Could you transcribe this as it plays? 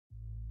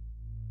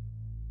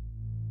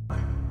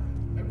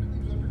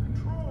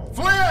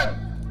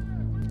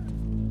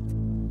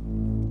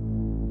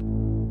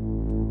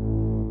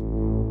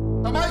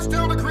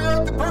to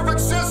create the perfect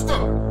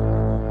system.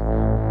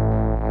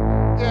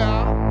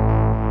 Yeah.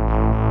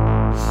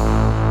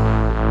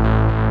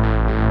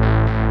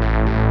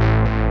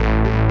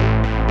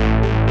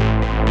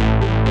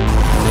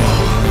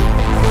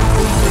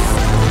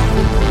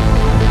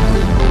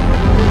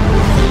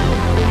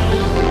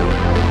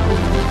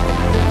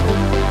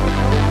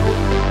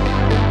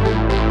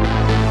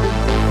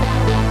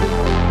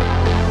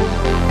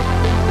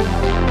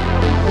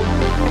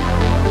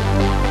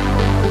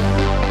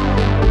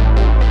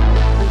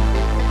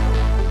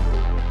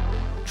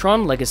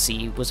 Tron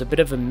Legacy was a bit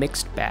of a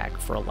mixed bag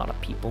for a lot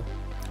of people.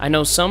 I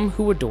know some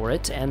who adore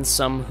it and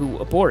some who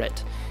abhor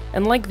it,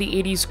 and like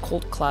the 80s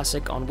cult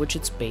classic on which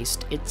it's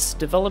based, it's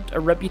developed a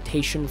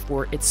reputation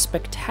for its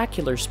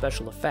spectacular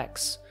special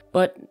effects,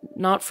 but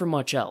not for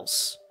much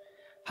else.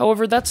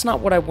 However, that's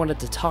not what I wanted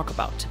to talk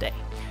about today.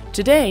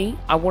 Today,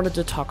 I wanted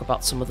to talk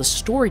about some of the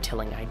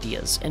storytelling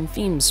ideas and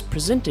themes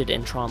presented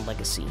in Tron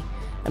Legacy,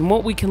 and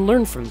what we can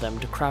learn from them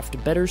to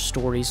craft better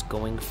stories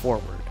going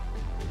forward.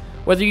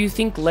 Whether you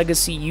think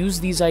Legacy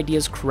used these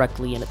ideas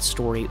correctly in its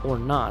story or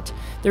not,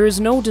 there is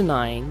no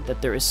denying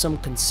that there is some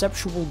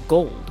conceptual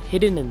gold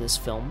hidden in this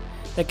film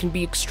that can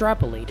be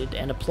extrapolated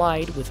and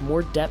applied with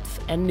more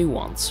depth and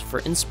nuance for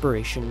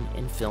inspiration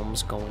in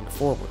films going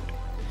forward.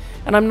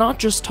 And I'm not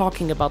just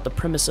talking about the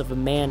premise of a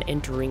man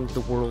entering the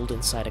world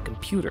inside a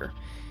computer.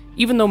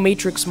 Even though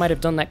Matrix might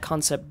have done that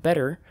concept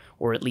better,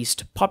 or at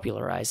least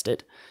popularized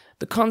it,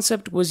 the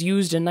concept was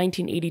used in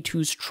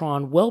 1982's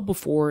Tron well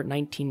before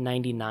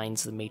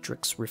 1999's The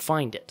Matrix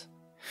refined it.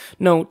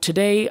 No,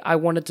 today I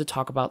wanted to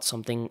talk about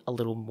something a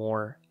little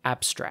more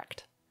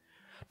abstract.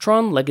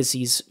 Tron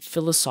Legacy's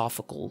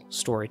philosophical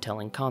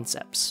storytelling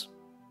concepts.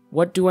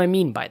 What do I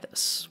mean by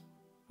this?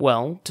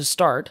 Well, to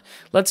start,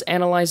 let's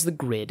analyze the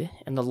grid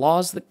and the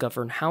laws that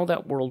govern how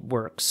that world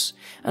works,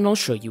 and I'll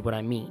show you what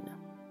I mean.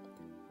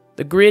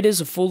 The grid is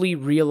a fully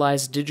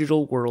realized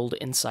digital world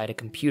inside a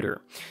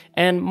computer,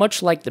 and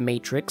much like The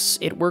Matrix,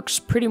 it works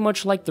pretty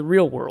much like the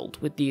real world,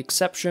 with the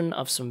exception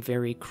of some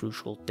very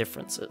crucial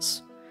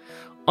differences.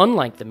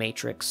 Unlike The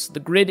Matrix, the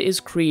grid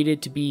is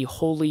created to be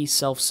wholly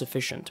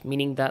self-sufficient,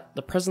 meaning that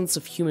the presence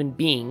of human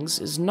beings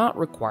is not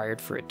required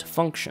for it to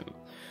function.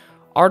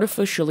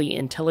 Artificially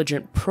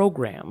intelligent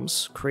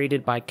programs,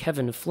 created by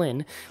Kevin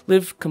Flynn,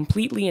 live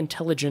completely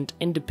intelligent,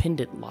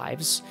 independent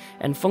lives,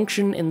 and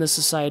function in the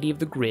society of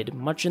the grid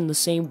much in the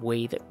same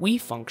way that we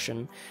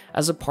function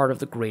as a part of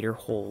the greater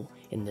whole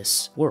in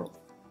this world.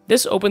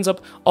 This opens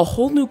up a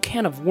whole new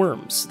can of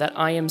worms that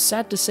I am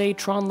sad to say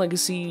Tron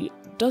Legacy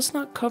does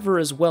not cover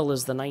as well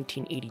as the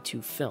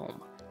 1982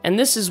 film. And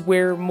this is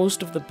where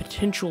most of the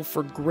potential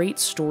for great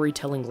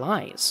storytelling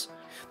lies.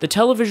 The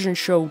television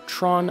show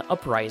Tron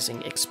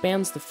Uprising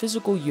expands the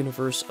physical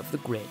universe of the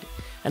grid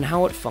and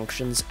how it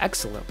functions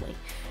excellently,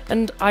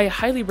 and I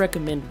highly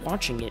recommend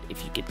watching it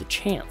if you get the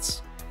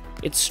chance.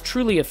 It's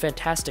truly a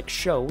fantastic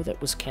show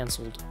that was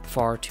cancelled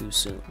far too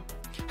soon.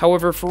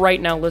 However, for right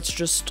now, let's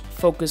just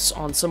focus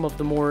on some of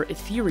the more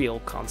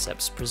ethereal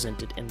concepts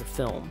presented in the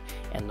film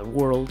and the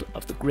world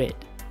of the grid.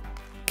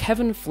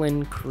 Kevin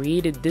Flynn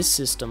created this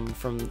system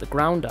from the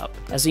ground up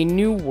as a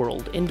new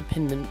world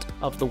independent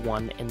of the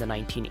one in the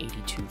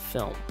 1982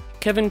 film.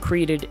 Kevin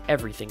created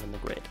everything in the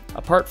grid,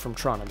 apart from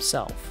Tron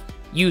himself.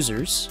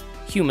 Users,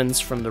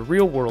 humans from the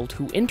real world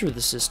who enter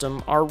the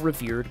system, are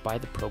revered by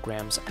the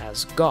programs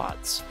as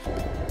gods.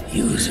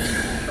 User.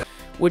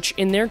 Which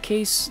in their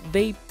case,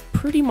 they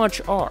pretty much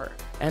are,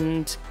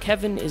 and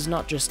Kevin is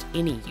not just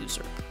any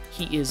user,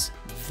 he is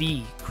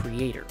the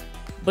creator.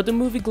 But the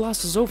movie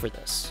glosses over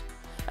this.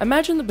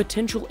 Imagine the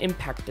potential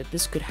impact that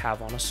this could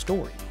have on a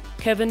story.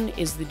 Kevin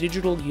is the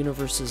digital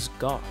universe's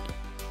god,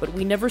 but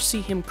we never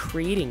see him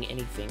creating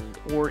anything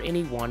or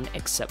anyone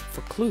except for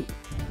Clue.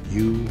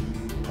 You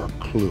are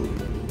Clue.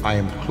 I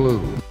am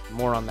Clue.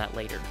 More on that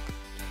later.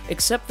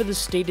 Except for the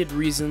stated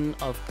reason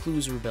of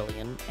Clue's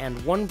rebellion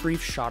and one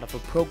brief shot of a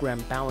program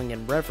bowing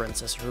in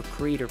reverence as her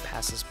creator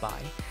passes by,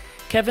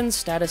 Kevin's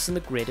status in the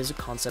grid is a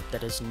concept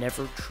that is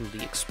never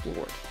truly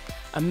explored.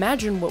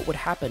 Imagine what would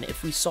happen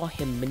if we saw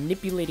him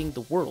manipulating the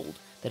world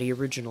that he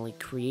originally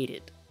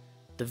created.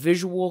 The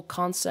visual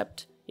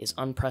concept is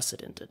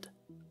unprecedented.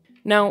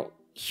 Now,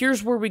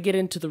 here's where we get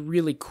into the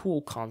really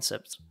cool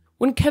concept.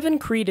 When Kevin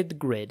created the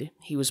grid,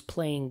 he was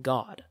playing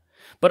God.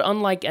 But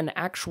unlike an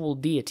actual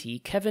deity,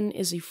 Kevin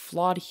is a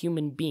flawed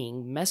human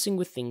being messing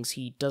with things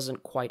he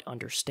doesn't quite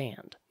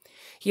understand.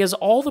 He has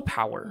all the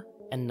power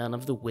and none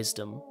of the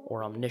wisdom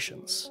or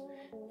omniscience.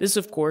 This,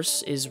 of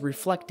course, is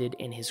reflected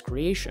in his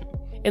creation.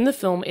 In the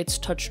film, it's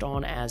touched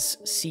on as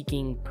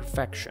seeking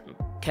perfection.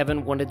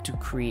 Kevin wanted to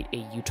create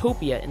a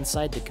utopia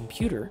inside the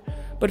computer,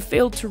 but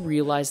failed to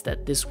realize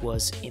that this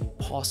was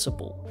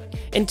impossible,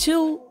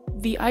 until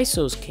the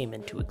ISOs came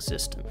into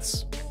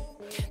existence.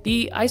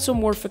 The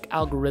isomorphic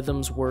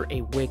algorithms were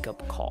a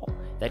wake-up call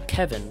that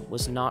Kevin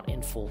was not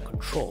in full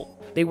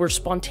control. They were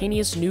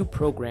spontaneous new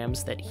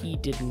programs that he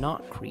did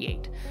not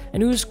create,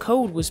 and whose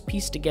code was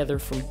pieced together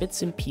from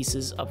bits and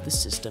pieces of the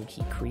system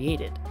he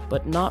created,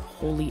 but not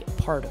wholly a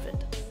part of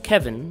it.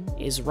 Kevin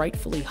is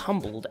rightfully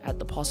humbled at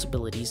the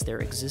possibilities their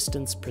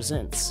existence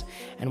presents,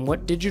 and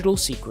what digital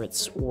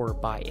secrets, or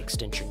by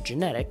extension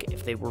genetic,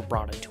 if they were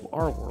brought into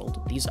our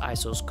world, these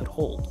ISOs could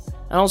hold.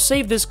 And I'll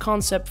save this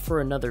concept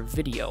for another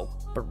video,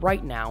 but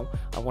right now,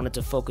 I wanted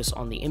to focus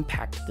on the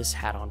impact this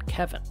had on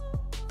Kevin.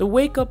 The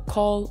wake-up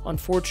call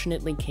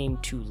unfortunately came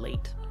too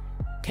late.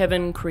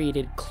 Kevin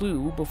created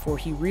Clue before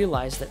he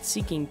realized that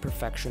seeking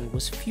perfection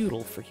was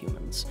futile for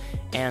humans,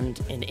 and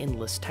an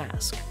endless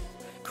task.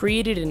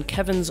 Created in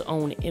Kevin's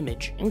own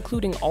image,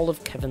 including all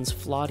of Kevin's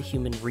flawed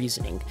human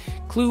reasoning,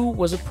 Clue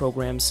was a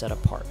program set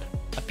apart,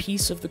 a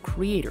piece of the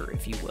creator,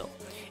 if you will.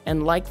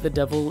 And like the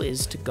devil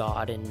is to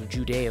God in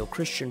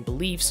Judeo-Christian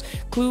beliefs,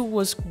 Clue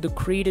was the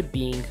created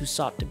being who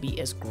sought to be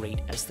as great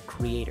as the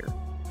creator.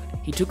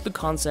 He took the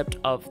concept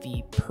of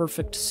the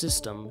perfect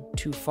system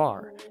too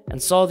far,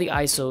 and saw the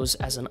ISOs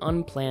as an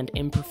unplanned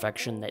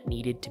imperfection that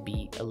needed to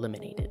be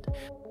eliminated.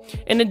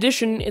 In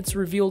addition, it's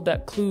revealed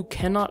that Clue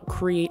cannot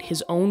create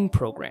his own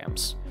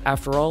programs.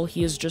 After all,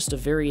 he is just a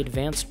very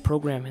advanced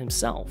program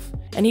himself,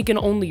 and he can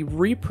only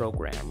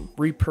reprogram,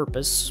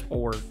 repurpose,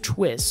 or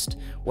twist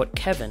what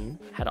Kevin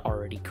had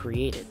already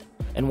created.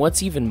 And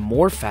what's even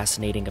more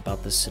fascinating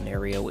about this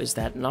scenario is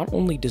that not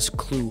only does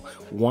Clue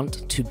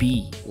want to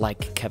be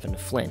like Kevin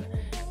Flynn,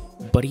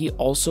 but he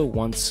also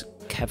wants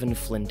Kevin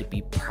Flynn to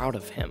be proud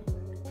of him.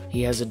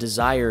 He has a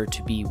desire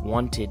to be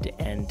wanted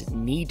and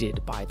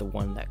needed by the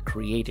one that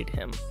created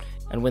him,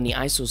 and when the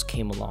ISOs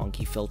came along,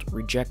 he felt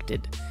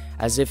rejected,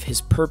 as if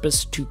his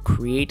purpose to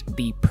create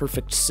the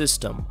perfect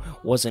system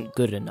wasn't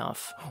good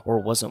enough, or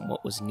wasn't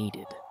what was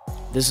needed.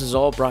 This is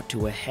all brought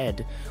to a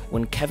head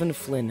when Kevin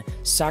Flynn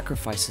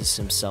sacrifices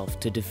himself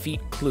to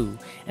defeat Clue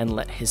and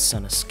let his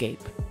son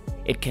escape.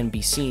 It can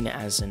be seen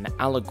as an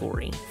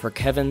allegory for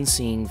Kevin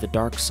seeing the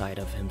dark side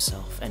of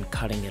himself and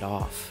cutting it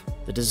off.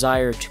 The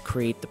desire to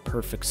create the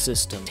perfect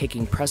system,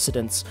 taking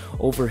precedence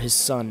over his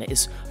son,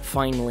 is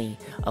finally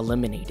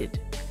eliminated.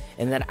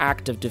 In that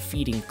act of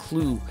defeating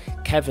Clue,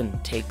 Kevin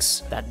takes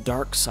that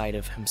dark side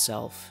of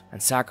himself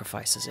and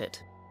sacrifices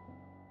it.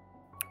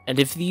 And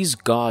if these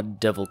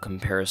god-devil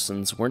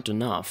comparisons weren't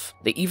enough,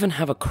 they even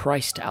have a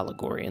Christ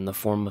allegory in the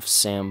form of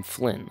Sam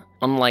Flynn.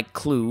 Unlike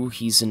Clue,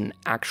 he's an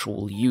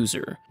actual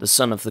user, the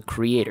son of the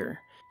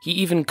creator. He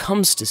even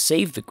comes to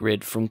save the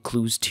grid from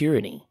Clue's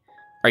tyranny.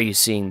 Are you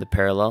seeing the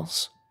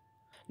parallels?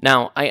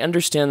 Now, I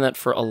understand that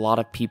for a lot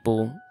of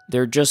people,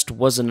 there just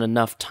wasn't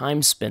enough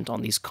time spent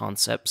on these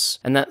concepts,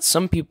 and that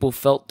some people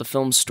felt the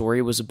film's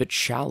story was a bit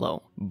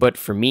shallow. But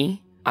for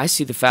me, I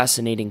see the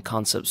fascinating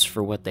concepts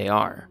for what they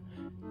are.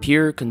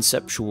 Pure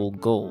conceptual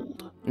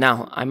gold.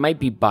 Now, I might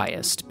be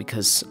biased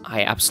because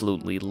I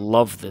absolutely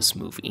love this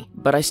movie,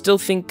 but I still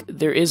think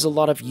there is a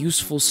lot of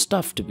useful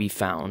stuff to be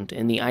found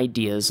in the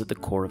ideas at the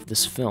core of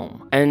this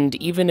film. And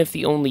even if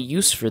the only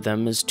use for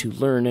them is to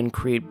learn and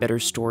create better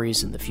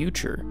stories in the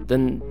future,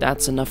 then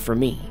that's enough for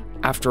me.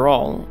 After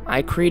all,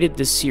 I created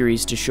this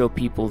series to show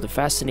people the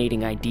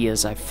fascinating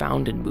ideas I've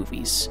found in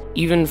movies,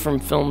 even from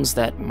films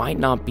that might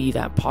not be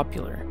that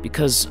popular,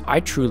 because I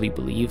truly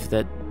believe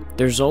that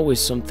there's always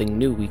something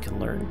new we can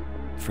learn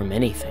from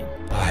anything.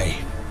 I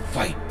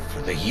fight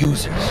for the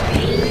users.